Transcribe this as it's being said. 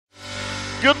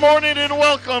Good morning and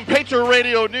welcome. Patriot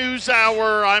Radio News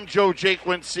Hour. I'm Joe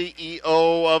Jaquin, CEO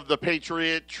of the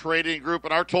Patriot Trading Group,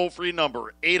 and our toll-free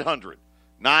number,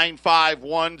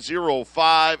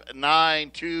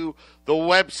 800-951-0592. The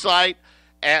website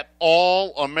at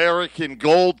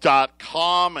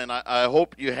allamericangold.com, and I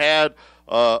hope you had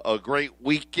a great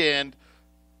weekend.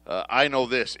 I know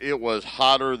this. It was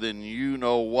hotter than you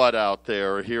know what out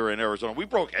there here in Arizona. We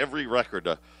broke every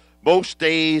record. Most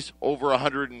days over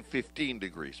 115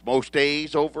 degrees. Most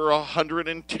days over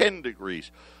 110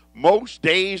 degrees. Most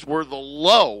days where the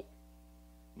low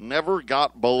never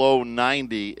got below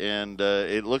 90, and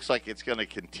it looks like it's going to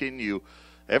continue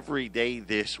every day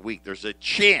this week. There's a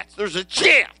chance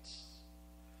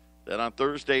that on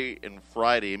Thursday and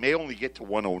Friday it may only get to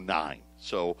 109.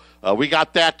 So we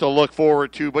got that to look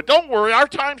forward to. But don't worry, our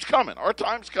time's coming.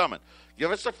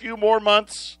 Give us a few more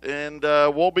months, and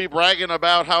we'll be bragging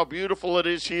about how beautiful it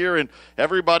is here, and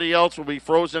everybody else will be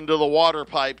frozen to the water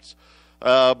pipes.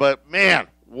 But, man,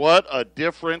 what a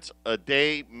difference a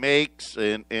day makes.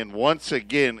 And once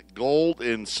again, gold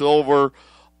and silver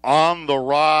on the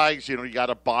rise. You know, you got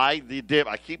to buy the dip.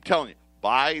 I keep telling you,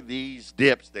 buy these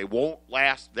dips. They won't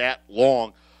last that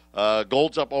long.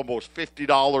 Gold's up almost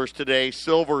 $50 today.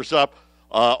 Silver's up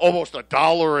almost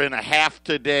 $1.50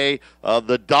 today.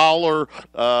 The dollar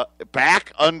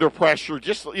back under pressure.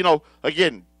 Just, you know,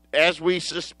 again, as we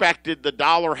suspected, the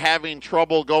dollar having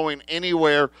trouble going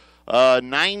anywhere.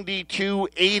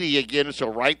 92.80 again. So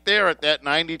right there at that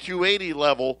 92.80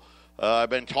 level. I've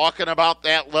been talking about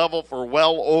that level for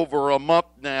well over a month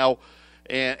now.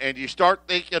 And you start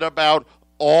thinking about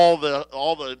all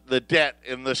the debt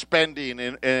and the spending.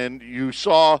 And you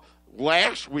saw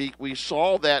last week, we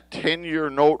saw that 10-year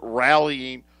note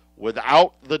rallying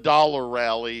without the dollar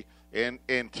rally. And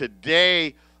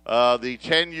today, the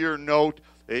 10-year note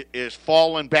is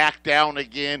falling back down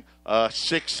again,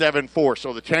 6.74.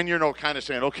 So the 10-year note kind of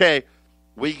saying, okay,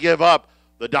 we give up.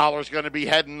 The dollar's going to be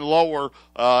heading lower,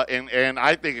 and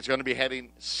I think it's going to be heading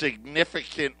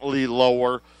significantly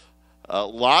lower. A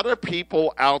lot of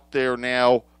people out there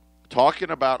now talking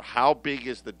about how big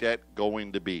is the debt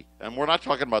going to be. And we're not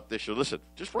talking about this year. Listen,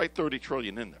 just write $30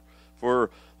 trillion in there. For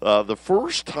the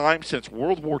first time since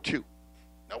World War II.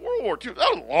 Now, World War II,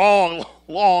 that was a long,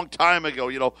 long time ago.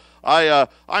 You know,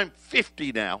 I'm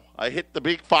 50 now. I hit the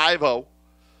big 50,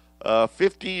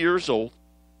 50 years old.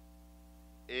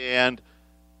 And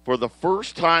for the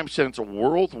first time since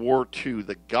World War II,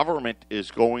 the government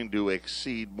is going to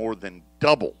exceed more than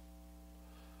double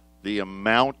the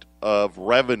amount of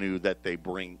revenue that they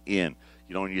bring in.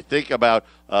 You know, when you think about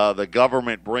the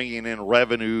government bringing in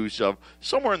revenues of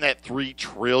somewhere in that $3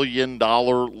 trillion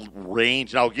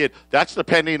range. Now, again, that's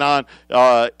depending on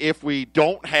if we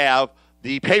don't have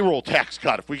the payroll tax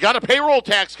cut. If we got a payroll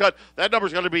tax cut, that number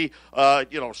is going to be,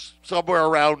 somewhere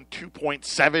around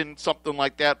 2.7, something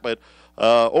like that. But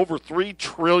over $3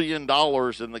 trillion,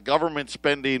 and the government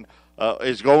spending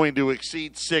is going to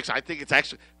exceed 6. I think it's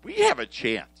actually, we have a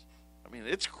chance. I mean,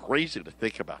 it's crazy to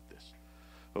think about this.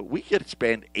 But we could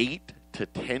spend $8 to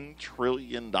 $10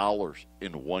 trillion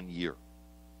in 1 year.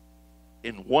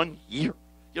 In 1 year.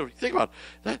 You know, think about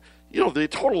that. You know, the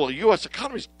total U.S.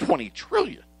 economy is $20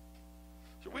 trillion.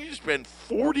 So we just spend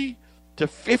 40 to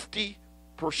 50%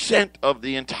 of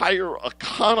the entire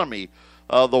economy.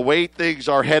 The way things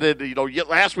are headed. You know,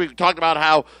 last week we talked about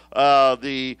how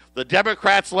the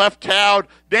Democrats left town.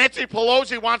 Nancy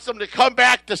Pelosi wants them to come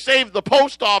back to save the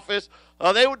post office.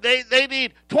 They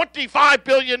need $25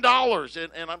 billion.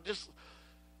 And I'm just,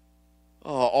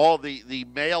 all the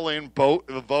mail-in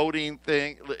voting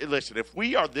thing. Listen, if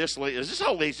we are this lazy, is this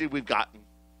how lazy we've gotten?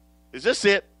 Is this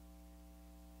it?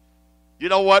 You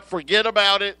know what? Forget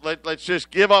about it. Let's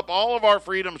just give up all of our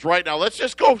freedoms right now. Let's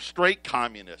just go straight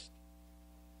communist.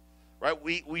 Right?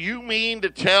 You mean to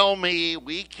tell me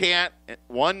we can't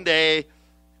one day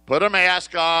put a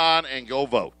mask on and go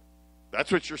vote?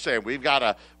 That's what you're saying. We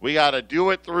got to do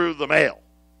it through the mail,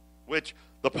 which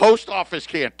the post office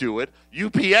can't do it.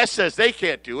 UPS says they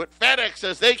can't do it. FedEx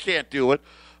says they can't do it.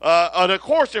 And of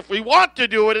course, if we want to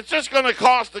do it, it's just going to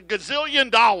cost $1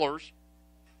 gazillion.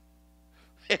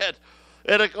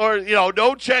 And of course, you know,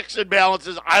 no checks and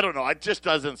balances. I don't know. It just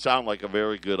doesn't sound like a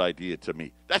very good idea to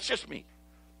me. That's just me.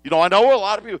 You know, I know a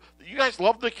lot of people, you guys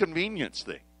love the convenience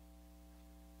thing.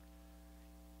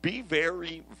 Be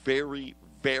very, very,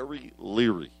 very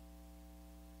leery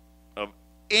of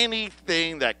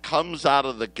anything that comes out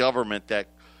of the government that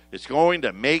is going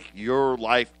to make your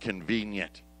life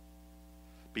convenient.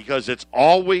 Because it's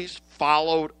always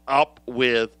followed up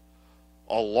with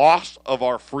a loss of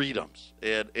our freedoms.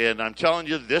 And I'm telling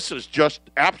you, this is just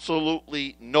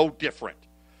absolutely no different.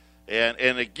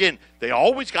 And again, they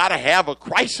always got to have a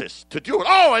crisis to do it.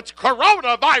 Oh, it's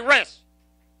coronavirus.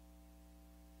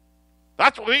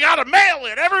 That's what we got to mail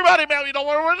it. Everybody mail.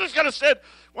 We're just going to send.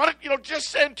 Just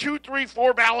send 2, 3,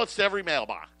 4 ballots to every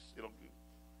mailbox.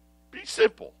 Be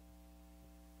simple.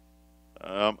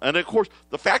 And of course,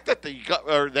 the fact that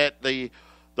the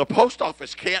post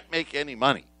office can't make any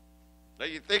money. Now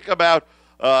you think about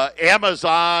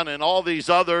Amazon and all these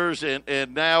others,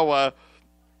 and now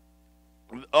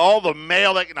all the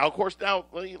mail. Now, of course,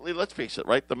 let's face it,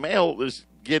 right? The mail is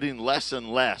getting less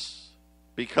and less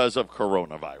because of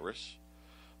coronavirus.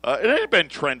 It ain't been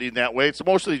trending that way. It's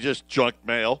mostly just junk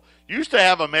mail. You used to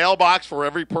have a mailbox for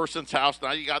every person's house.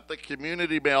 Now you got the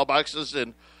community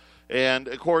mailboxes, and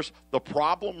of course, the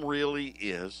problem really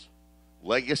is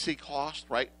legacy cost,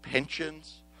 right?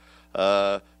 Pensions,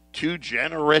 too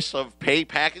generous of pay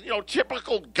package,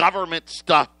 typical government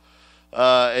stuff.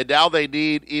 And now they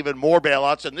need even more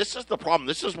bailouts, and this is the problem.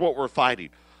 This is what we're fighting.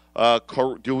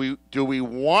 Do we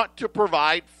want to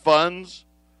provide funds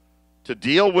to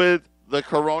deal with the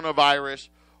coronavirus,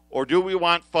 or do we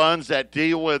want funds that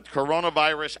deal with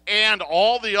coronavirus and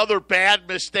all the other bad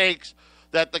mistakes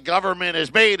that the government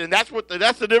has made? And that's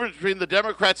the difference between the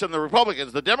Democrats and the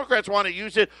Republicans. The Democrats want to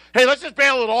use it. Hey, let's just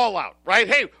bail it all out, right?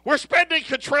 Hey, we're spending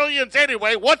quadrillions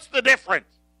anyway. What's the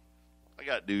difference? I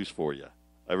got news for you.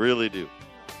 I really do.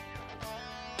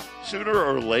 Sooner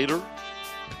or later,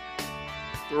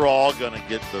 they're all going to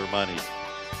get their money.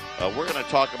 We're going to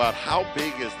talk about how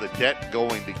big is the debt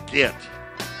going to get.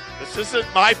 This isn't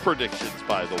my predictions,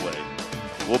 by the way.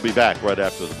 We'll be back right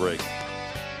after the break.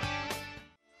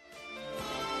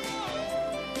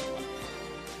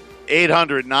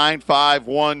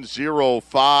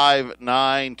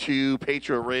 800-951-0592,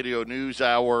 Patriot Radio News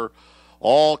Hour.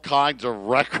 All kinds of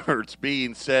records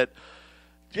being set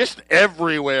just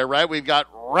everywhere, right? We've got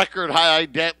record high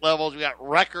debt levels. We've got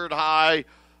record high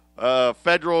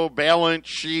federal balance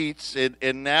sheets.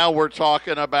 And now we're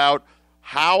talking about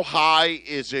how high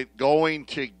is it going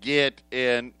to get.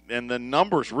 And the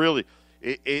numbers really,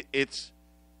 it's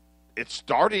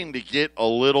starting to get a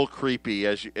little creepy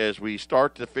as we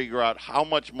start to figure out how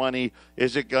much money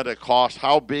is it going to cost,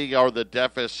 how big are the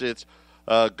deficits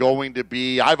going to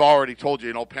be. I've already told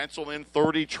you, pencil in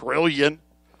 $30 trillion.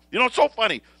 It's so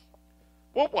funny.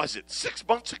 What was it, 6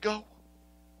 months ago?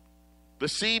 The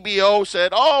CBO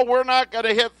said, we're not going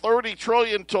to hit $30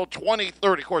 trillion until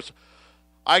 2030. Of course,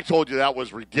 I told you that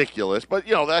was ridiculous, but,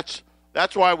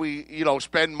 that's why we,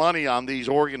 spend money on these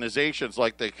organizations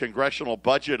like the Congressional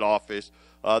Budget Office.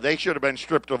 They should have been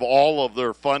stripped of all of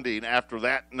their funding after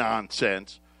that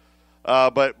nonsense.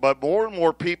 But more and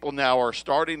more people now are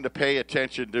starting to pay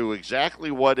attention to exactly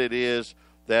what it is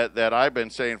that I've been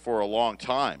saying for a long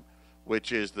time,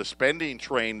 which is the spending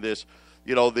train, this,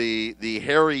 the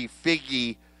hairy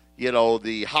figgy,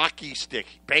 the hockey stick,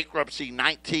 bankruptcy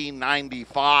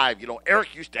 1995.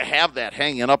 Eric used to have that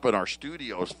hanging up in our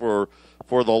studios for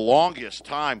the longest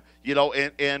time,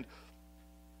 and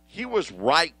he was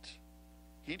right.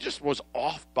 He just was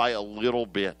off by a little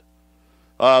bit.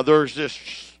 There's this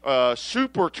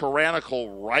super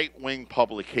tyrannical right-wing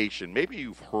publication. Maybe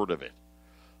you've heard of it.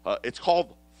 It's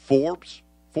called Forbes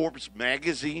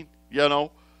magazine,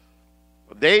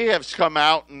 They have come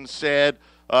out and said,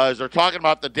 as they're talking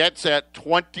about the debt's at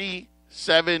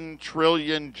 $27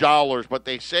 trillion, but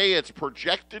they say it's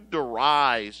projected to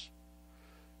rise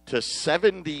to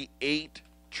 $78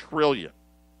 trillion.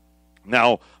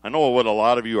 Now, I know what a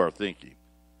lot of you are thinking.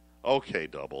 Okay,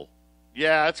 double.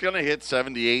 Yeah, it's going to hit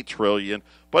 $78 trillion,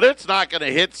 but it's not going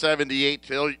to hit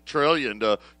 $78 trillion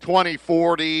to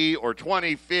 2040 or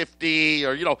 2050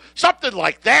 or, something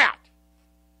like that.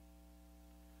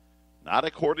 Not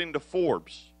according to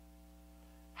Forbes.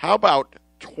 How about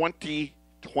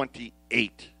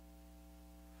 2028?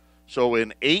 So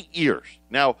in 8 years.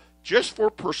 Now, just for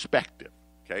perspective,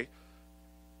 okay,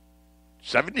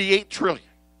 $78 trillion.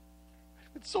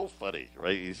 It's so funny,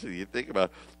 right? You think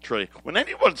about trillion. When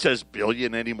anyone says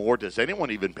billion anymore, does anyone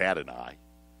even bat an eye?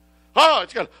 Oh,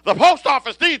 the post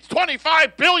office needs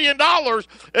 $25 billion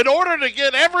in order to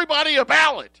get everybody a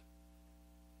ballot.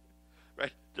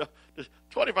 Right?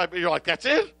 25 billion, you're like, that's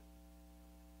it?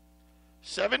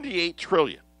 $78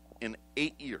 trillion in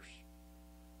 8 years.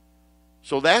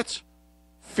 So that's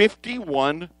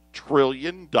 $51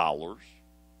 trillion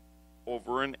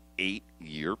over an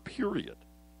 8-year period.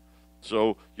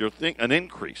 So you're thinking an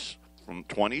increase from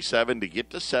 27 to get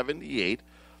to 78.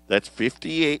 That's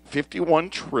 51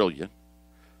 trillion,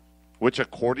 which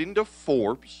according to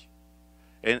Forbes,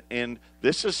 and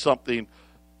this is something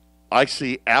I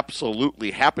see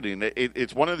absolutely happening.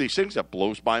 It's one of these things that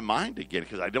blows my mind again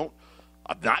because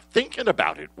I'm not thinking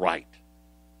about it right.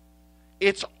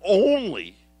 It's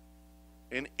only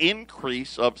an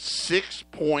increase of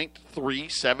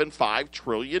 $6.375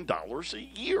 trillion a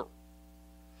year.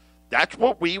 That's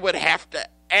what we would have to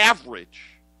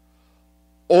average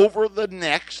over the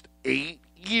next 8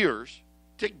 years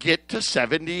to get to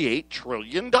 $78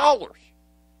 trillion.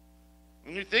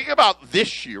 When you think about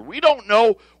this year, we don't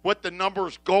know what the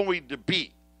number's going to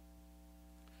be.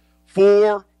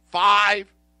 4,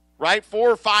 5, right?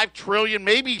 4 or 5 trillion,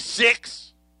 maybe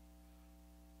 6.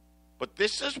 But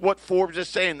this is what Forbes is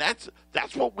saying. That's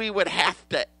what we would have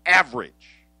to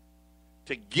average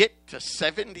to get to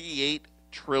 $78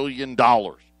 trillion.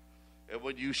 And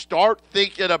when you start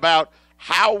thinking about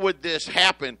how would this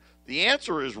happen, the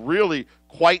answer is really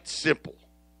quite simple.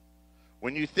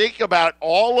 When you think about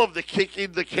all of the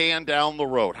kicking the can down the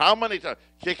road, how many times?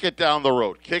 Kick it down the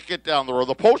road, kick it down the road.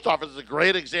 The post office is a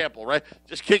great example, right?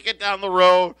 Just kick it down the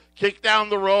road, kick down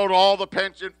the road all the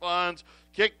pension funds,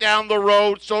 kick down the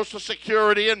road Social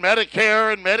Security and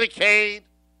Medicare and Medicaid.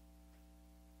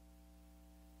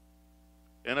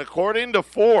 And according to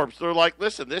Forbes, they're like,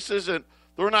 listen,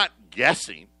 they're not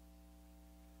guessing.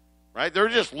 Right? They're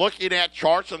just looking at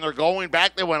charts and they're going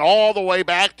back. They went all the way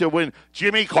back to when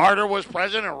Jimmy Carter was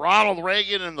president and Ronald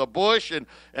Reagan and the Bush and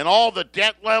all the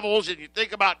debt levels. And you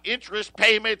think about interest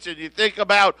payments and you think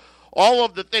about all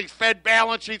of the things, Fed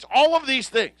balance sheets, all of these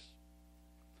things.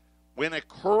 When a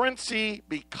currency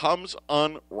becomes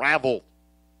unraveled,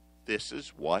 this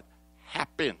is what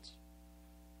happens.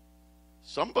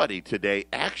 Somebody today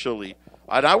actually,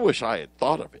 and I wish I had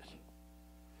thought of it,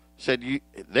 said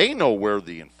they know where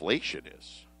the inflation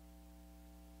is.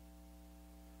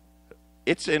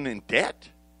 It's in debt.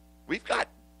 We've got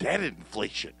debt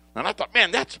inflation. And I thought,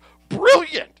 man, that's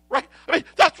brilliant, right? I mean,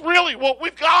 that's really what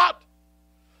we've got.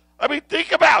 I mean,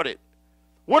 think about it.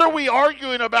 What are we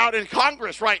arguing about in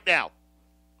Congress right now?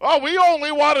 Oh, we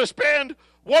only want to spend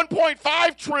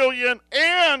 $1.5 trillion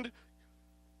and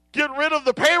get rid of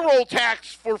the payroll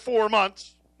tax for 4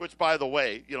 months, which, by the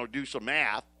way, do some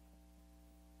math.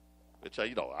 Which,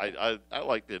 I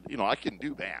like to, I can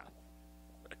do math.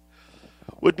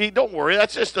 Would be, don't worry,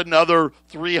 that's just another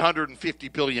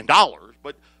 $350 billion.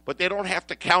 But they don't have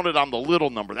to count it on the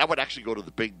little number. That would actually go to the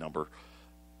big number.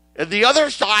 And the other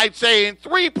side saying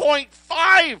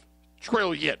 $3.5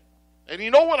 trillion. And you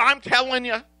know what I'm telling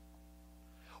you?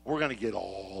 We're going to get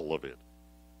all of it.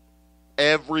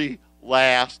 Every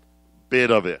last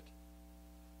bit of it.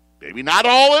 Maybe not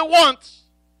all at once.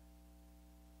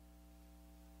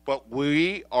 But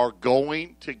we are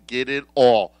going to get it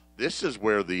all. This is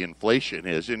where the inflation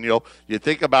is. And, you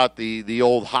think about the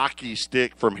old hockey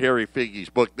stick from Harry Figge's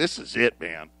book. This is it,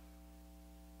 man.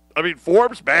 I mean,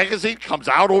 Forbes magazine comes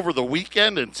out over the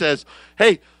weekend and says,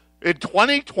 hey, in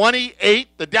 2028,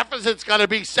 the deficit's going to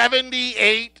be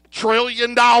 $78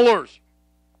 trillion. How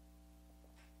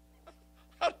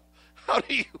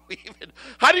do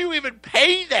you even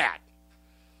pay that?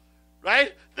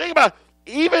 Right? Think about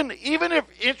even if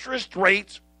interest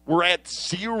rates were at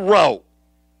 0,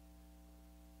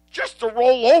 just to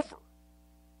roll over,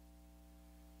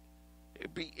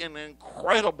 it'd be an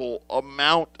incredible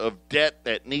amount of debt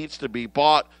that needs to be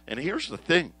bought. And here's the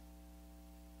thing.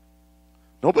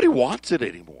 Nobody wants it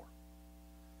anymore.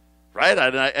 Right?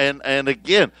 And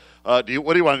again, what do you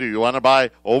want to do? You want to buy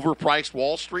overpriced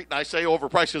Wall Street? And I say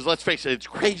overpriced because let's face it, it's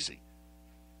crazy.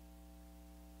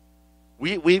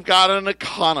 We've got an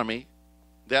economy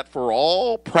that for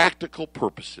all practical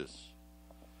purposes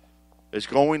is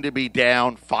going to be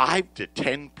down 5 to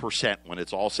 10% when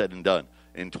it's all said and done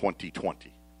in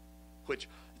 2020, which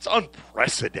it's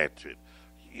unprecedented.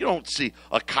 You don't see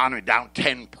economy down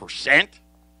 10%.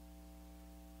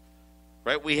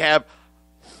 Right? We have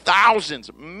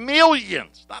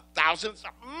millions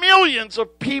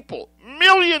of people,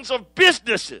 millions of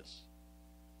businesses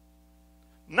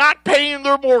not paying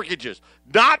their mortgages,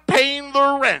 not paying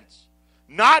their rents,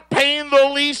 not paying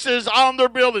the leases on their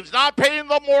buildings, not paying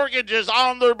the mortgages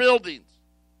on their buildings.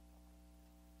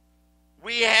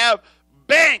 We have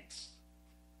banks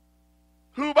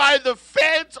who, by the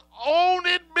Fed's own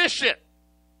admission,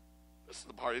 this is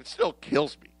the part that still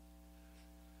kills me,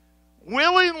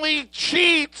 willingly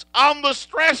cheats on the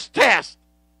stress test.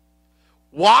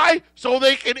 Why? So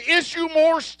they can issue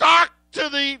more stock to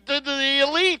the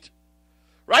elite.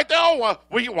 Right now,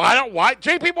 why,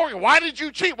 J.P. Morgan, why did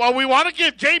you cheat? Well, we want to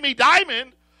give Jamie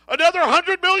Dimon another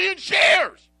 100 million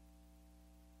shares.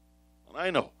 And I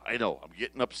know, I'm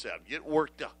getting upset. I'm getting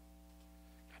worked up.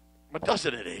 But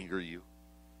doesn't it anger you?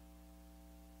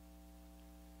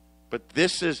 But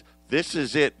this is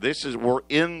it. We're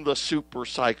in the super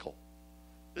cycle.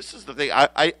 this is the thing.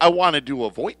 I wanted to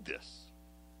avoid this.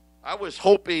 I was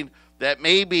hoping that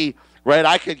maybe, right,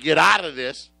 I could get out of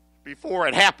this before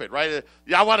it happened, right?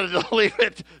 I wanted to leave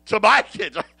it to my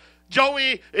kids.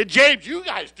 Joey and James, you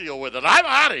guys deal with it. I'm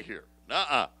out of here.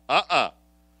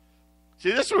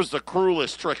 See, this was the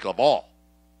cruelest trick of all.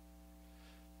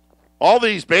 All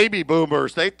these baby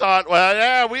boomers, they thought, well,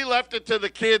 yeah, we left it to the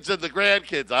kids and the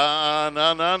grandkids.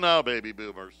 No, baby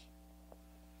boomers.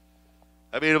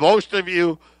 I mean, most of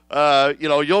you,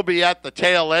 you'll be at the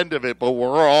tail end of it, but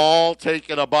we're all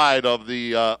taking a bite of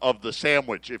the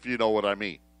sandwich, if you know what I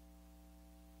mean.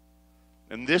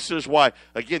 And this is why,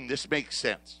 again, this makes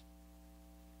sense.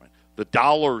 The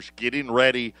dollar's getting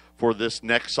ready for this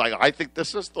next cycle. I think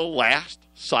this is the last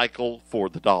cycle for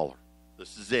the dollar.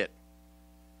 This is it.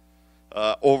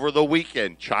 Over the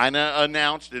weekend, China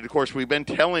announced, and of course we've been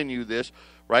telling you this,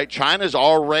 right? China's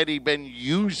already been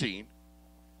using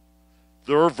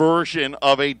their version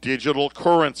of a digital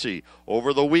currency.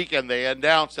 Over the weekend, they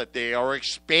announced that they are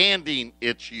expanding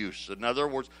its use. In other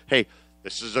words, hey,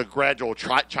 this is a gradual.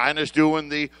 China's doing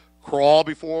the crawl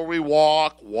before we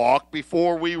walk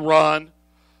before we run.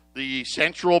 The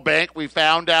central bank, we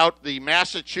found out, the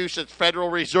Massachusetts Federal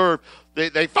Reserve,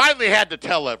 they finally had to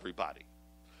tell everybody,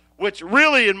 which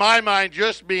really, in my mind,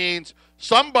 just means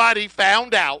somebody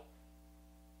found out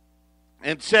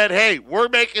and said, hey, we're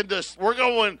making this, we're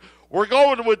going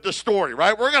with the story,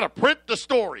 right? We're going to print the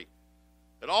story.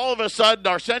 And all of a sudden,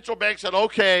 our central bank said,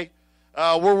 okay,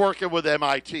 we're working with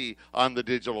MIT on the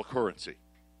digital currency.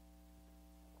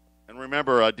 And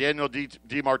remember, Daniel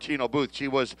DiMartino Booth, she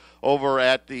was over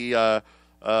at the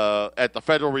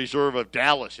Federal Reserve of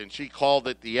Dallas, and she called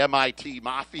it the MIT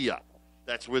mafia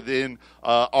that's within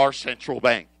our central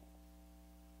bank.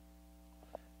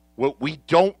 What we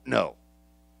don't know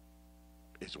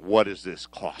is what does this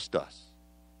cost us?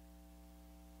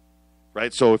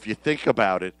 Right? So if you think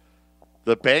about it,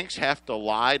 the banks have to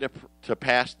lie to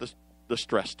pass the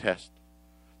stress test,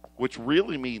 which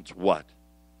really means what?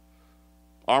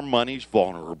 Our money's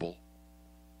vulnerable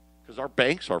because our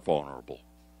banks are vulnerable.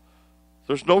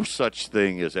 There's no such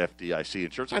thing as FDIC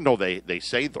insurance. I know they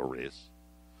say there is.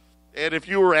 And if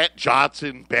you were at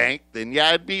Johnson Bank, then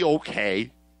yeah, it'd be okay. You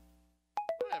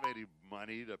don't have any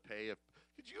money to pay.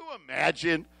 Could you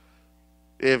imagine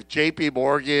if JP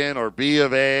Morgan or B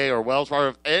of A or Wells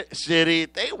Fargo City,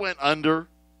 they went under?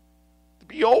 It'd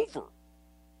be over.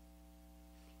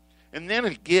 And then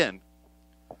again,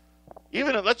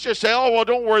 even if, let's just say, oh, well,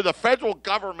 don't worry, the federal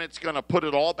government's going to put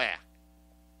it all back.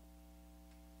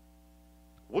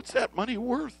 What's that money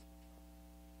worth?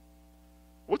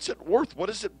 What's it worth? What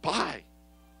does it buy?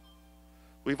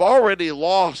 We've already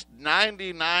lost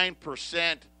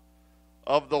 99%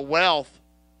 of the wealth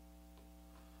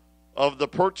of the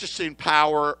purchasing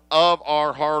power of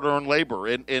our hard-earned labor,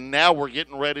 and now we're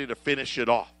getting ready to finish it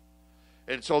off.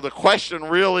 And so the question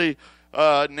really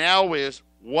now is,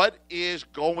 what is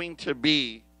going to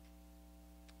be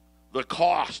the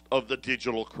cost of the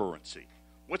digital currency?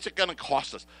 What's it going to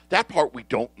cost us? That part we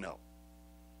don't know.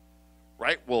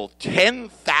 Right? Will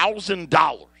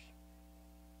 $10,000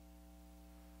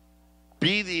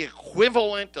 be the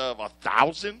equivalent of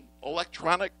 1,000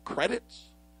 electronic credits?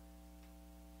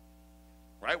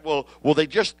 Right? Will they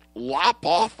just lop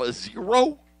off a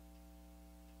zero?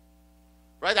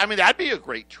 Right? I mean, that'd be a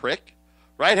great trick.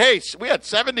 Right? Hey, we had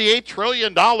 $78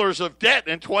 trillion of debt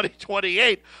in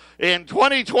 2028. In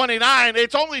 2029,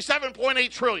 it's only $7.8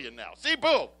 trillion now. See,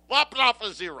 boom, lopped off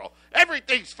a zero.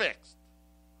 Everything's fixed.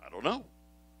 I don't know.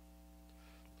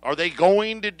 Are they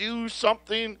going to do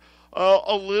something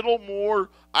a little more,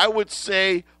 I would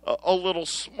say, a little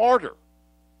smarter?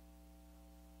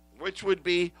 Which would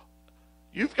be,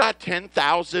 you've got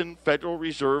 10,000 Federal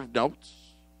Reserve notes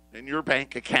in your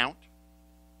bank account.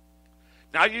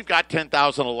 Now you've got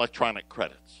 10,000 electronic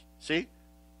credits. See?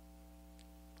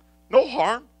 No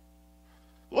harm.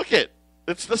 Look at it.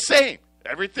 It's the same.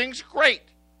 Everything's great.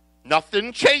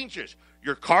 Nothing changes.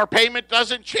 Your car payment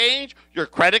doesn't change. Your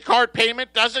credit card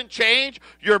payment doesn't change.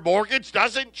 Your mortgage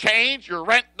doesn't change. Your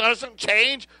rent doesn't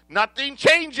change. Nothing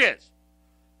changes.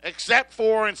 Except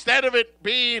for, instead of it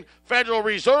being Federal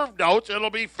Reserve notes, it'll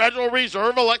be Federal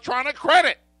Reserve electronic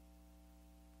credit.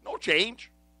 No change.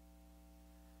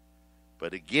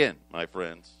 But again, my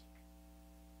friends,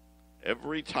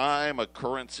 every time a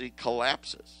currency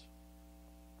collapses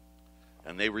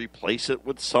and they replace it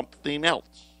with something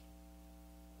else,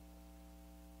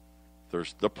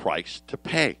 there's the price to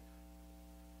pay.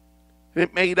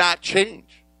 It may not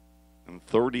change in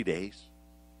 30 days.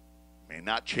 It may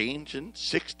not change in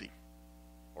 60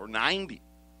 or 90.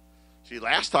 See,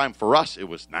 last time for us, it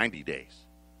was 90 days.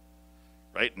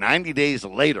 right? 90 days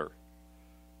later,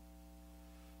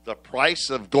 the price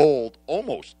of gold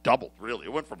almost doubled, really.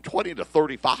 It went from 20 to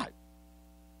 35.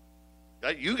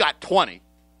 You got 20.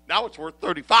 Now it's worth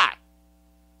 35.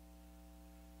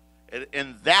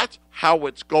 And that's how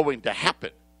it's going to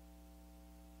happen,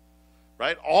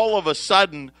 right? All of a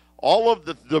sudden, all of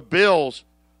the bills,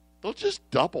 they'll just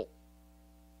double,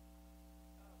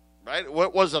 right?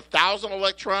 What was 1,000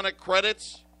 electronic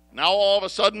credits? Now all of a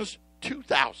sudden it's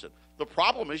 2,000. The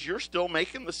problem is you're still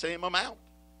making the same amount.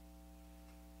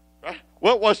 Right?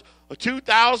 What was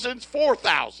 2,000's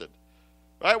 4,000.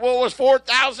 Right? What was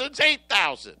 4,000's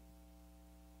 8,000.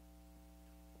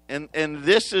 And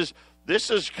this is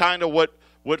kind of what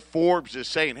Forbes is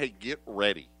saying. Hey, get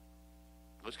ready.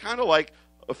 It's kind of like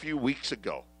a few weeks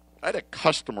ago. I had a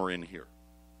customer in here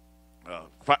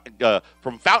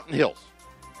from Fountain Hills.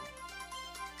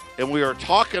 And we were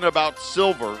talking about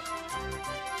silver.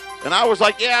 And I was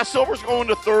like, yeah, silver's going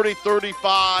to 30,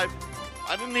 35.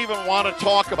 I didn't even want to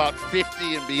talk about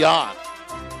 50 and beyond.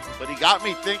 But he got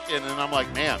me thinking, and I'm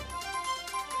like, man,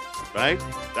 right?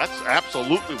 That's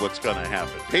absolutely what's going to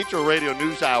happen. Patriot Radio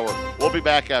News Hour. We'll be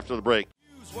back after the break.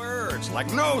 Use words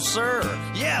like no, sir.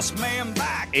 Yes, ma'am,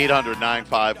 back.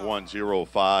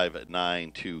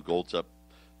 800-951-0592. Gold's up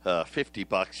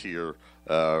 $50 here,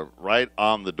 right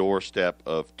on the doorstep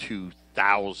of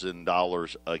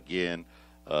 $2,000 again,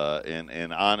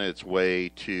 and on its way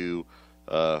to,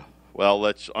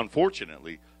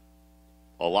 unfortunately,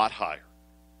 a lot higher.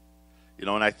 You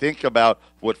know, and I think about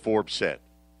what Forbes said.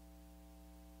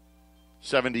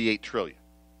 78 trillion.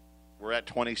 We're at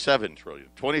 27 trillion.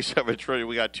 27 trillion,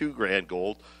 we got $2,000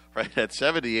 gold, right? At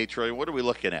 78 trillion, what are we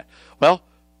looking at? Well,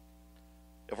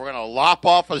 if we're going to lop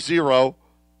off a zero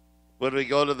when we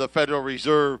go to the Federal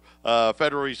Reserve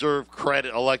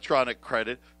credit, electronic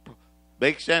credit,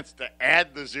 makes sense to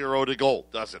add the zero to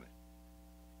gold, doesn't it?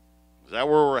 Is that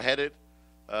where we're headed?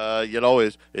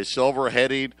 Is silver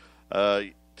heading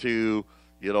to,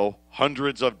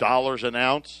 hundreds of dollars an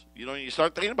ounce? You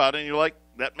start thinking about it and you're like,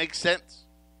 that makes sense.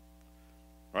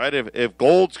 Right? If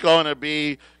gold's going to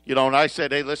be, and I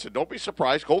said, hey, listen, don't be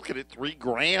surprised. Gold could hit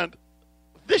 $3,000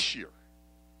 this year.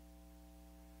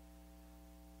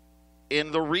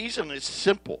 And the reason is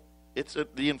simple.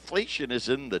 The inflation is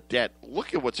in the debt.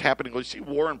 Look at what's happening. You see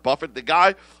Warren Buffett, the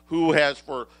guy who has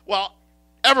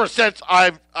ever since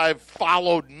I've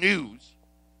followed news,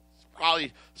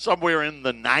 probably somewhere in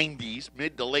the 90s,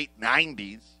 mid to late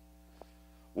 90s,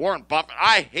 Warren Buffett,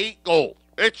 I hate gold.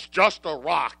 It's just a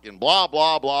rock and blah,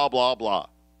 blah, blah, blah, blah.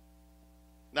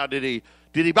 Now, did he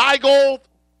buy gold?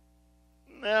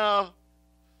 No.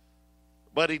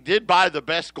 But he did buy the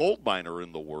best gold miner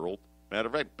in the world. Matter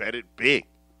of fact, bet it big.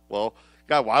 Well,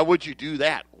 God, why would you do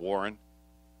that, Warren?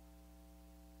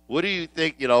 What do you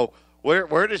think,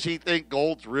 where does he think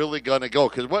gold's really going to go?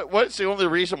 Because what's the only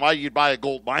reason why you'd buy a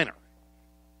gold miner?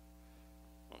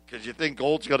 Because you think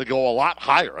gold's going to go a lot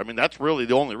higher. I mean, that's really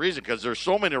the only reason, because there's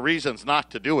so many reasons not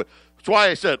to do it. That's why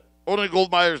I said owning a gold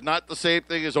miner is not the same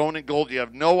thing as owning gold. You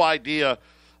have no idea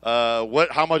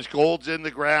how much gold's in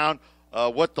the ground,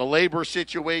 what the labor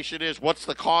situation is, what's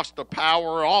the cost of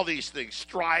power, all these things,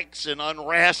 strikes and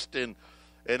unrest and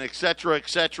et cetera, et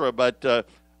cetera. But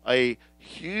a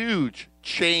huge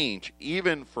change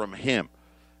even from him.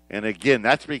 And again,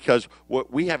 that's because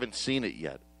we haven't seen it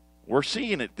yet. We're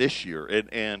seeing it this year,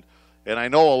 and I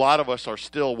know a lot of us are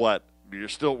still we're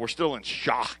still in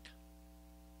shock.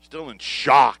 Still in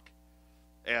shock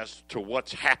as to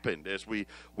what's happened as we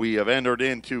have entered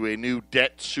into a new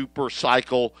debt super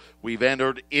cycle. We've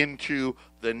entered into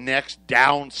the next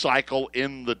down cycle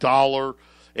in the dollar,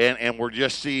 and we're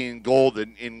just seeing gold.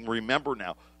 And remember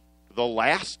now, the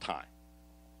last time,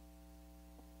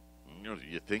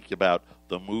 you think about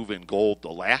the move in gold, the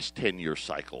last 10-year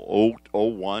cycle,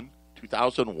 2001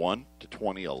 to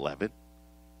 2011,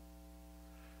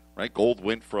 right? Gold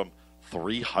went from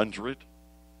 300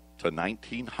 to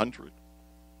 1,900.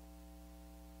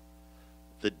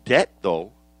 The debt,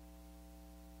 though,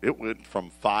 it went from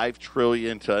 $5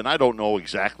 trillion to, and I don't know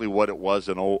exactly what it was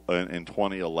in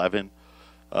 2011,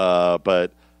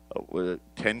 but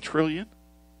 $10 trillion?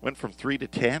 Went from 3 to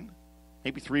 10,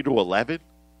 maybe 3 to 11.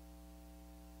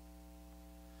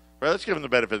 Right, let's give them the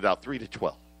benefit of the doubt, 3 to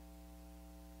 12.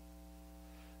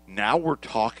 Now we're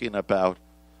talking about,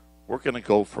 we're going to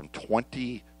go from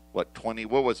 20, what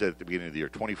was it at the beginning of the year,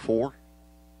 24?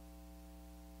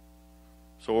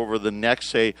 So over the next,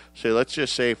 say let's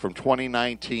just say from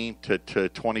 2019 to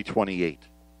 2028.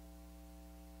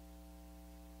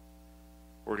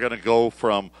 We're going to go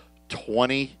from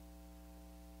 20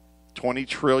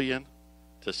 trillion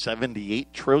to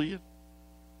 78 trillion.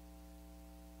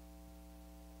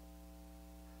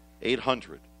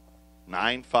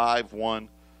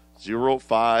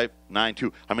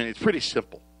 800-951-0592. I mean, it's pretty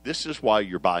simple. This is why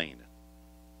you're buying it.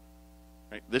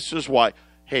 Right? This is why,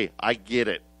 hey, I get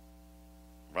it.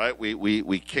 Right?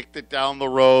 We kicked it down the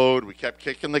road. We kept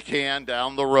kicking the can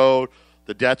down the road.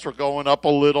 The debts were going up a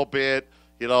little bit.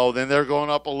 Then they're going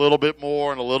up a little bit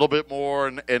more and a little bit more.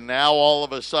 And now all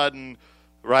of a sudden,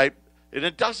 right? And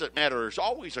it doesn't matter. There's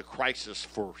always a crisis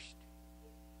first.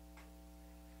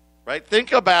 Right?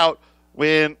 Think about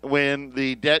when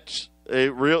the debts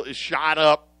really shot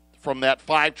up from that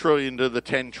 $5 trillion to the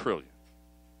 $10 trillion.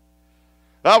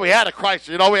 Well, we had a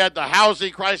crisis. We had the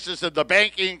housing crisis and the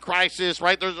banking crisis,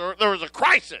 right? There was a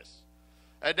crisis.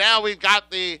 And now we've got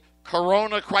the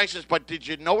corona crisis. But did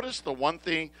you notice the one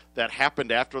thing that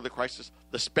happened after the crisis?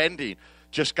 The spending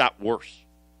just got worse.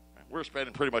 We're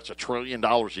spending pretty much $1 trillion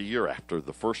a year after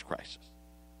the first crisis.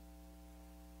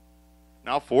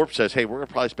 Now Forbes says, hey, we're going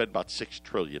to probably spend about $6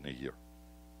 trillion a year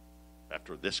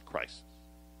after this crisis.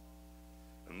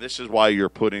 And this is why you're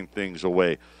putting things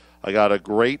away. I got a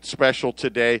great special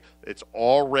today. It's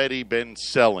already been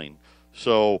selling.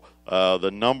 So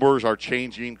the numbers are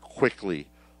changing quickly.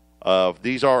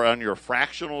 These are on your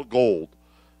fractional gold.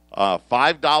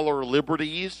 $5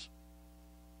 Liberties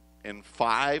and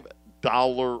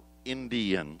 $5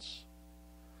 Indians.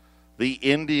 The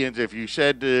Indians, if you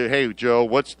said to, hey, Joe,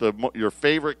 what's your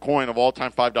favorite coin of all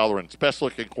time, $5, and it's the best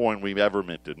looking coin we've ever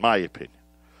minted, in my opinion.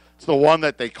 It's the one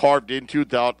that they carved into,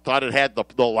 thought it had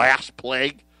the last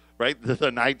plague. Right, the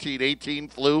 1918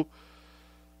 flu.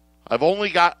 I've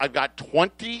got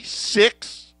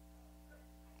 26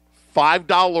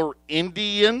 $5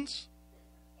 Indians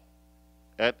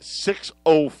at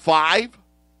 605.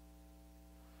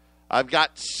 I've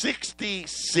got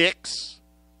 66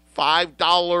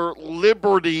 $5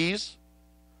 Liberties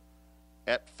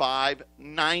at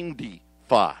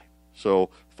 595.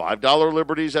 So $5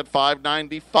 Liberties at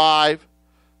 595.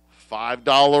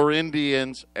 $5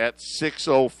 Indians at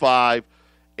 605,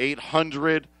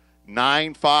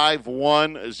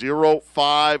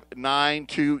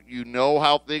 800-951-0592. You know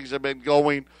how things have been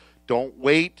going. Don't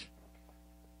wait.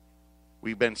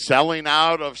 We've been selling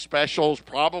out of specials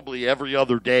probably every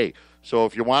other day. So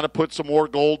if you want to put some more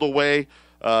gold away,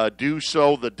 do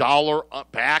so. The dollar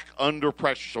back under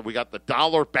pressure. So we got the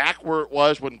dollar back where it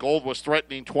was when gold was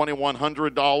threatening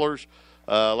 $2,100.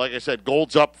 Like I said,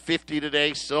 gold's up 50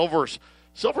 today. Silver's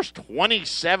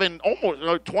 27,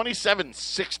 almost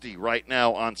 27.60 right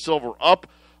now on silver, up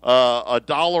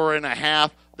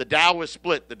 $1.50. The Dow is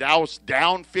split. The Dow is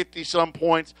down 50 some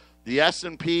points. The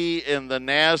S&P and the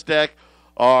Nasdaq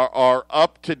are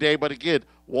up today. But again,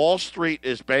 Wall Street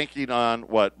is banking on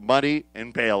what? Money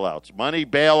and bailouts. Money,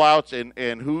 bailouts,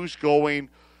 and who's going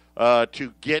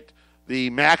to get the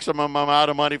maximum amount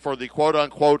of money for the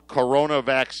quote-unquote corona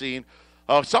vaccine.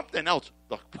 Something else,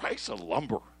 the price of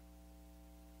lumber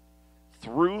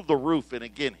through the roof. And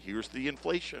again, here's the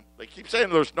inflation. They keep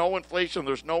saying there's no inflation,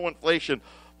 there's no inflation.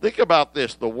 Think about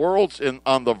this. The world's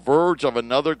on the verge of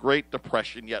another Great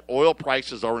Depression, yet oil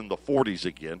prices are in the 40s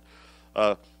again.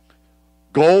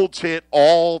 Gold's hit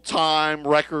all-time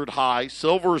record high.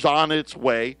 Silver's on its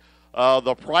way.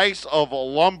 The price of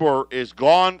lumber is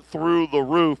gone through the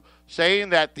roof, saying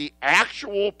that the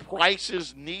actual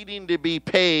prices needing to be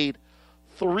paid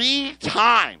 3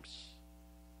 times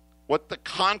what the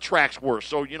contracts were.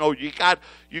 So, you've got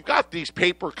these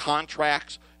paper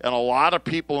contracts, and a lot of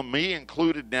people, and me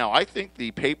included now, I think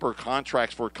the paper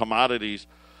contracts for commodities,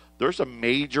 there's a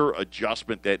major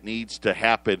adjustment that needs to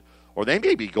happen, or they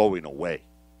may be going away.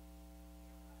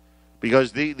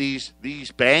 Because these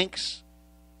banks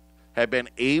have been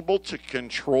able to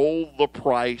control the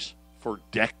price for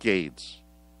decades.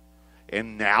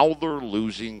 And now they're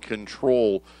losing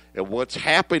control. And what's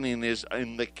happening is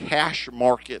in the cash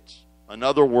markets. In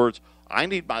other words, I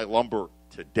need my lumber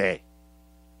today.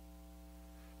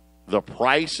 The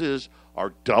prices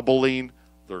are doubling.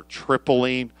 They're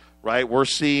tripling, right? We're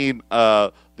seeing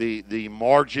the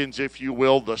margins, if you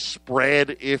will, the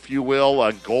spread, if you will,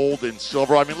 on gold and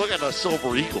silver. I mean, look at a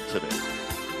silver eagle today,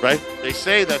 right? They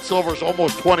say that silver's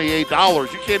almost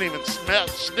 $28. You can't even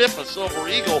sniff a silver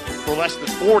eagle for less than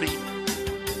 $40.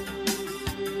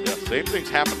 Same thing's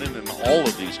happening in all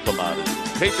of these commodities.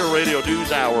 Patriot Radio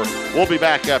News Hour. We'll be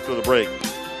back after the break.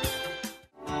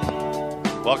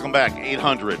 Welcome back.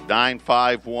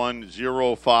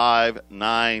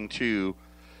 800-951-0592.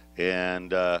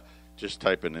 And just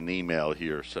typing an email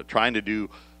here. So trying to do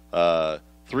 3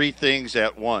 things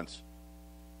at once.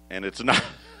 And it's not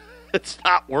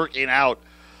working out.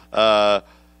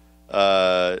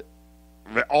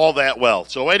 all that well.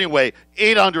 So anyway,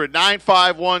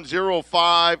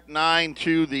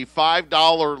 800-951-0592, the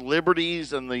 $5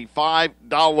 Liberties and the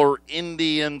 $5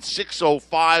 Indians,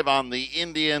 605 on the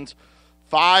Indians,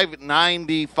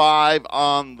 $5.95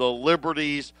 on the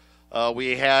Liberties.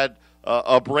 We had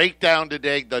a breakdown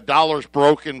today. The dollar's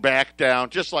broken back down,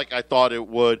 just like I thought it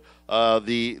would.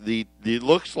 The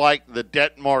looks like the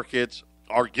debt markets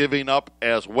are giving up,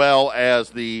 as well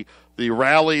as the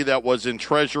rally that was in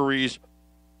treasuries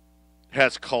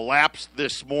has collapsed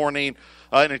this morning,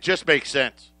 and it just makes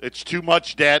sense. It's too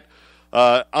much debt.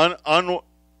 It's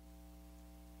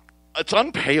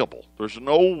unpayable. There's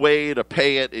no way to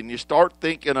pay it, and you start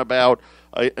thinking about,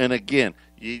 and again,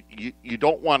 you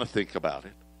don't want to think about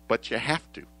it, but you have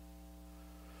to.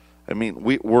 I mean,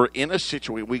 we're in a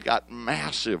situation, we got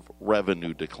massive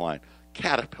revenue decline.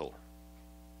 Caterpillar.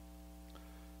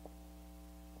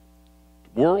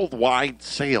 Worldwide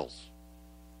sales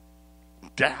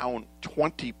down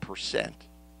 20%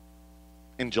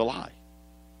 in July.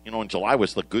 And July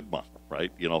was the good month,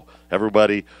 right?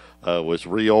 Everybody was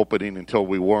reopening until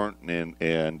we weren't,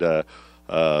 and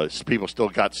people still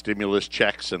got stimulus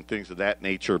checks and things of that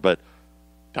nature, but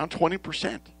down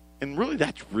 20%. And really,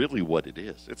 that's really what it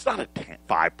is. It's not a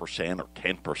 5% or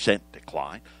 10%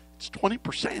 decline. It's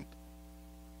 20%.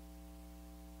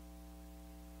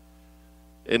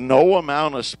 And no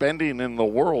amount of spending in the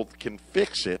world can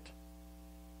fix it.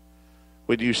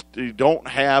 When you don't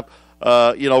have,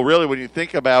 really when you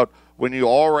think about when you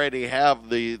already have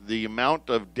the amount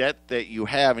of debt that you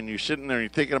have, and you're sitting there and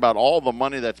you're thinking about all the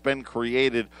money that's been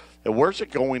created, and where's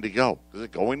it going to go? Is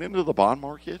it going into the bond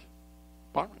market?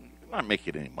 You're not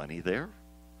making any money there.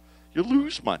 You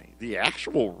lose money. The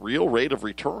actual real rate of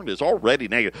return is already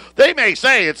negative. They may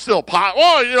say it's still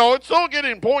it's still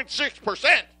getting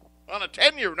 0.6% on a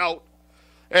 10-year note.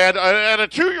 And a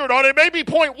 2-year note, it may be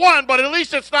 0.1, but at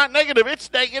least it's not negative. It's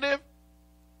negative.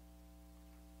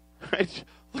 Right?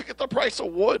 Look at the price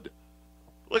of wood.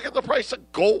 Look at the price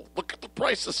of gold. Look at the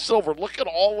price of silver. Look at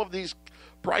all of these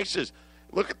prices.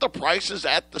 Look at the prices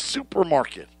at the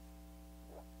supermarket.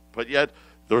 But yet,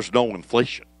 there's no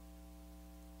inflation.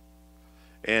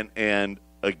 And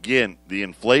again, the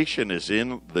inflation is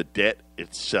in the debt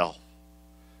itself.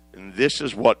 And this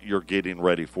is what you're getting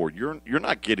ready for. You're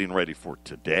not getting ready for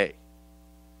today.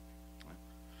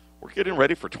 We're getting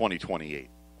ready for 2028.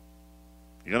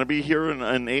 You're going to be here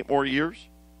in 8 more years?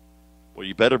 Well,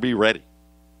 you better be ready.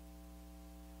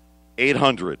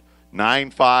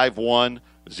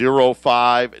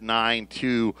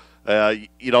 800-951-0592.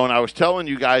 And I was telling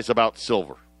you guys about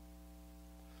silver.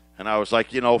 And I was like,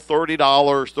 $30,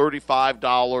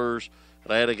 $35.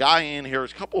 And I had a guy in here a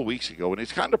couple of weeks ago, and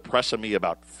he's kind of pressing me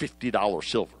about $50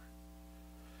 silver.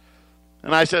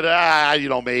 And I said,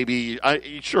 maybe.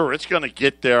 Sure, it's going to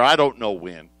get there. I don't know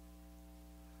when.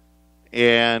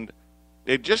 And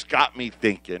it just got me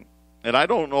thinking. And I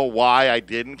don't know why I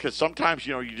didn't, because sometimes,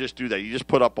 you just do that. You just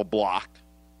put up a block.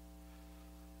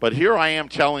 But here I am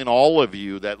telling all of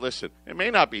you that, listen, it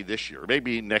may not be this year. It may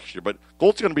be next year. But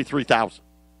gold's going to be $3,000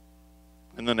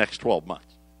 in the next 12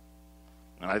 months.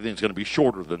 And I think it's going to be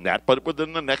shorter than that, but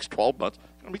within the next 12 months,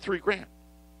 it's going to be $3,000.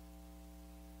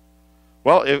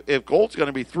 Well, if gold's going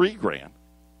to be $3,000,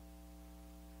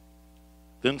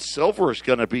 then silver is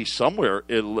going to be somewhere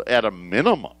at a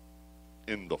minimum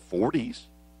in the 40s.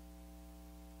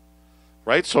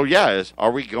 Right? So,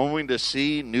 are we going to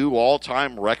see new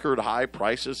all-time record high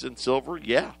prices in silver?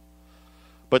 Yeah.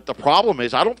 But the problem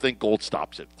is, I don't think gold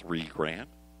stops at $3,000.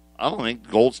 I don't think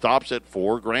gold stops at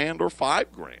 $4,000 or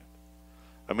 $5,000.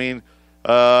 I mean,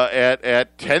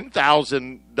 at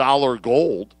 $10,000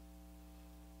 gold,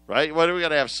 right? What do we got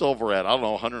to have silver at? I don't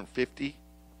know,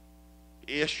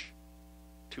 150-ish,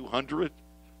 200,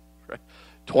 right?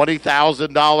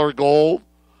 $20,000 gold,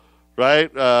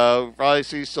 right? Probably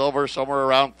see silver somewhere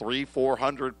around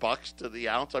 $300-400 to the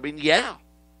ounce. I mean, yeah,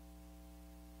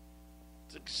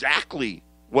 it's exactly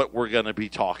what we're going to be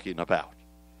talking about.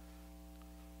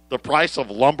 The price of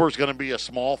lumber is going to be a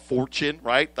small fortune,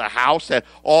 right? The house that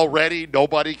already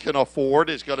nobody can afford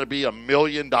is going to be $1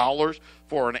 million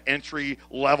for an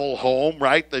entry-level home,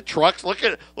 right? The trucks, look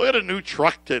at a new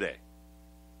truck today.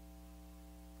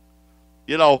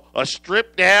 A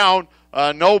stripped-down,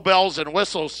 no bells and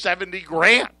whistles,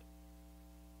 $70,000.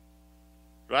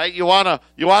 Right? You wanna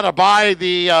buy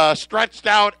the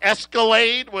stretched-out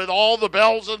Escalade with all the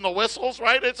bells and the whistles,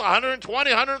 right? It's $120,000,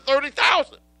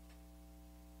 $130,000.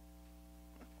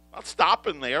 Not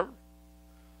stopping there.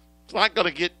 It's not going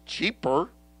to get cheaper,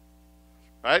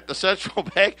 right? The central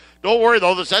bank, don't worry,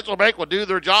 though. The central bank will do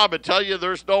their job and tell you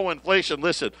there's no inflation.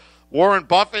 Listen, Warren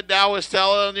Buffett now is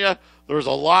telling you There's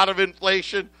a lot of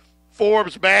inflation.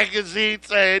 Forbes magazine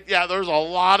saying, yeah, there's a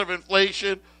lot of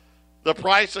inflation. The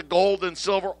price of gold and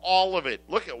silver, all of it.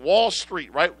 Look at Wall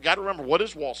Street, right? We got to remember, what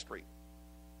is Wall Street?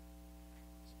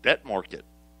 It's a debt market.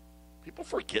 People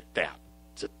forget that.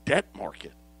 It's a debt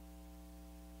market.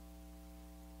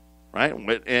 Right?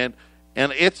 And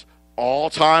it's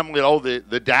all-time,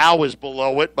 the Dow is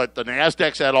below it, but the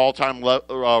Nasdaq's at all-time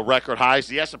record highs.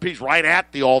 The S&P's right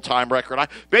at the all-time record high.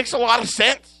 Makes a lot of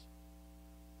sense.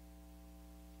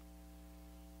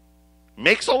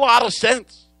 Makes a lot of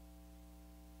sense.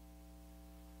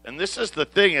 And this is the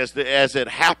thing as it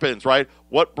happens, right?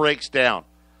 What breaks down,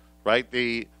 right?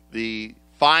 The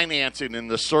financing and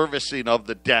the servicing of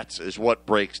the debts is what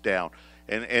breaks down.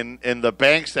 And the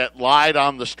banks that lied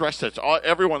on the stress tests,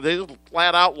 everyone, they just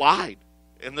flat out lied.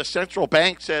 And the central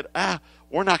bank said,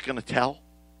 we're not going to tell.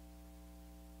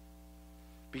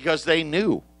 Because they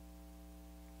knew,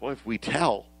 well, if we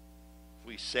tell, if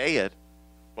we say it,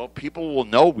 well, people will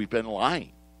know we've been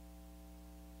lying.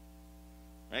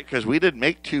 Right? Because we didn't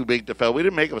make too big to fail. We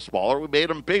didn't make them smaller. We made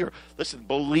them bigger. Listen,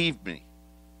 believe me,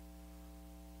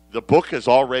 the book has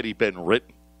already been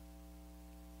written.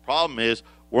 Problem is,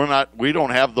 we don't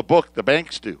have the book. The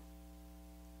banks do.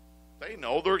 They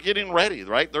know they're getting ready,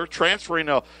 right? They're transferring.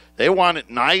 They want it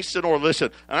nice and orderly. Listen,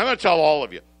 and I'm going to tell all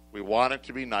of you, we want it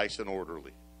to be nice and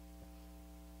orderly.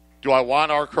 Do I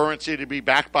want our currency to be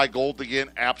backed by gold again?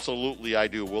 Absolutely, I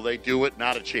do. Will they do it?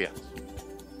 Not a chance.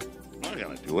 I'm not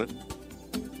going to do it.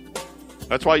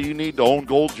 That's why you need to own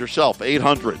gold yourself.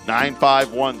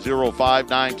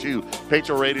 800-951-0592.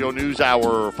 Patriot Radio News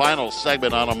Hour, final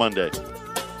segment on a Monday.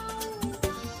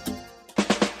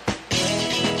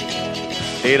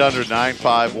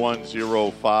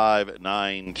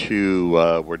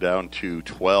 800-951-0592. We're down to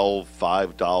 12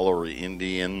 $5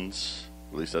 Indians.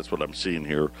 At least that's what I'm seeing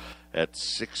here at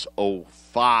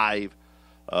 605.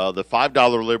 The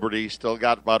 $5 Liberty still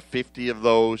got about 50 of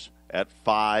those at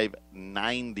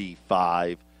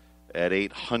 $5.95 at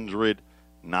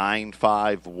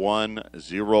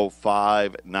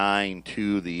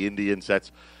 800-951-0592. The Indians, they're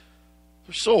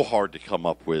so hard to come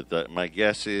up with. My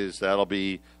guess is that'll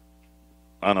be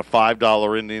on a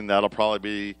 $5 Indian, that'll probably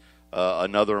be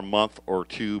another month or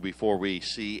two before we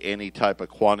see any type of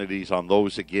quantities on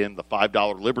those again. The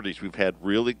 $5 Liberties we've had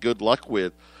really good luck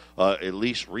with, at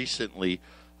least recently.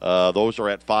 Those are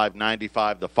at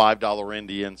 $5.95. The $5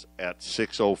 Indians at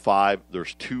 $6.05.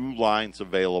 There's two lines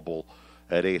available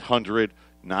at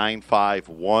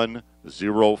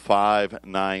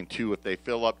 800-951-0592. If they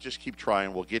fill up, just keep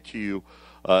trying. We'll get to you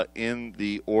in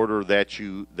the order that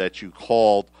you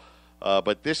called.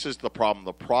 But this is the problem.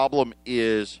 The problem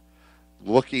is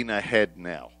looking ahead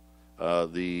now.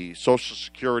 The Social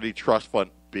Security Trust Fund,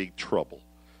 big trouble.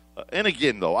 And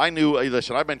again, though, I've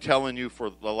been telling you for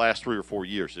the last 3 or 4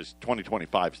 years,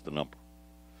 2025 is the number.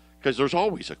 Because there's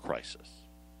always a crisis.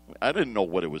 I didn't know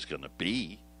what it was going to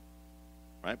be,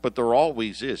 right? But there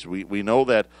always is. We know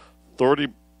that 30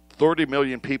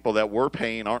 million people that were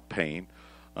paying aren't paying.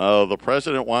 The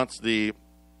president wants the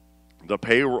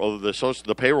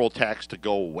payroll tax to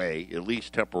go away, at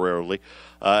least temporarily.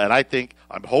 And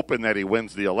I'm hoping that he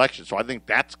wins the election. So I think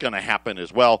that's going to happen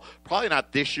as well. Probably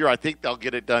not this year. I think they'll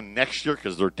get it done next year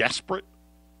because they're desperate,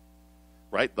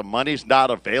 right? The money's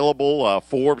not available.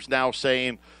 Forbes now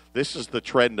saying this is the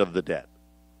trend of the debt.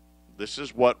 This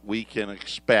is what we can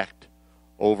expect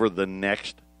over the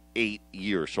next 8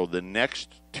 years. So the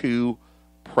next 2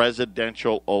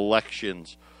 presidential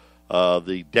elections,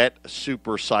 the debt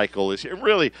super cycle is here.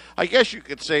 Really, I guess you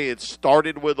could say it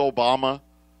started with Obama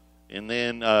and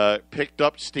then picked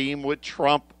up steam with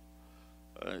Trump.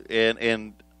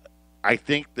 And I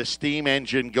think the steam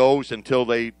engine goes until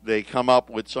they come up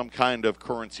with some kind of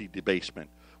currency debasement,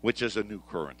 which is a new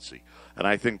currency. And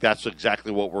I think that's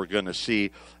exactly what we're going to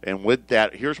see. And with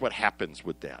that, here's what happens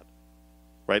with that.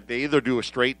 Right? They either do a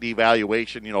straight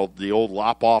devaluation, the old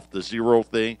lop off the zero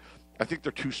thing. I think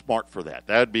they're too smart for that.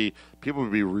 People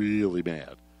would be really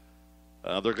mad.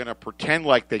 They're going to pretend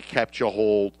like they kept you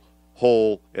whole,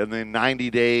 and then 90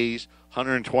 days,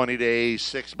 120 days,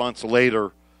 6 months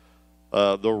later,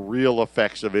 the real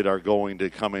effects of it are going to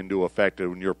come into effect,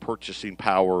 and your purchasing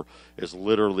power is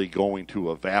literally going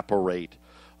to evaporate,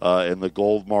 and the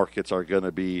gold markets are going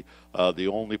to be the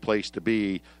only place to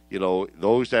be.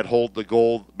 Those that hold the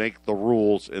gold make the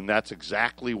rules, and that's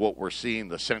exactly what we're seeing.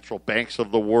 The central banks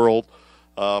of the world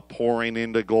pouring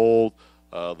into gold,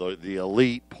 the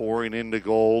elite pouring into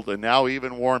gold, and now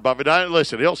even Warren Buffett.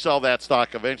 Listen, he'll sell that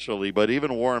stock eventually, but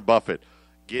even Warren Buffett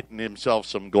getting himself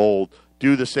some gold.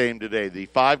 Do the same today. The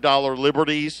 $5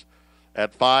 Liberties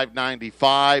at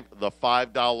 $5.95, the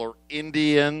 $5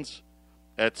 Indians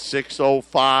at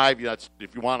 605. That's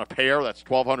if you want a pair, that's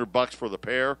 $1,200 for the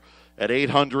pair at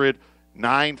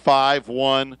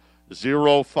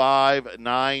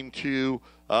 800-951-0592.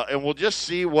 And we'll just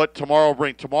see what tomorrow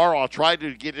brings. Tomorrow I'll try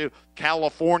to get to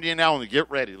California now and get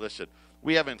ready. Listen,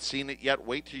 we haven't seen it yet.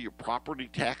 Wait till your property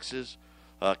taxes.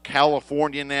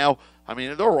 California now, I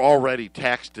mean, they're already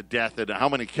taxed to death. And how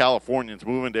many Californians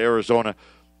moving to Arizona?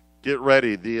 Get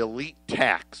ready. The elite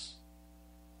tax,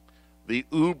 the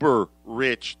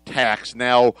uber-rich tax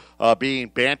now being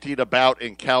bantied about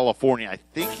in California. I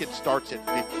think it starts at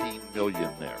 $15 million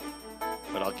there.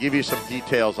 But I'll give you some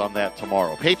details on that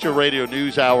tomorrow. Patriot Radio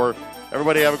News Hour.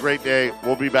 Everybody have a great day.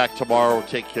 We'll be back tomorrow.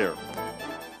 Take care.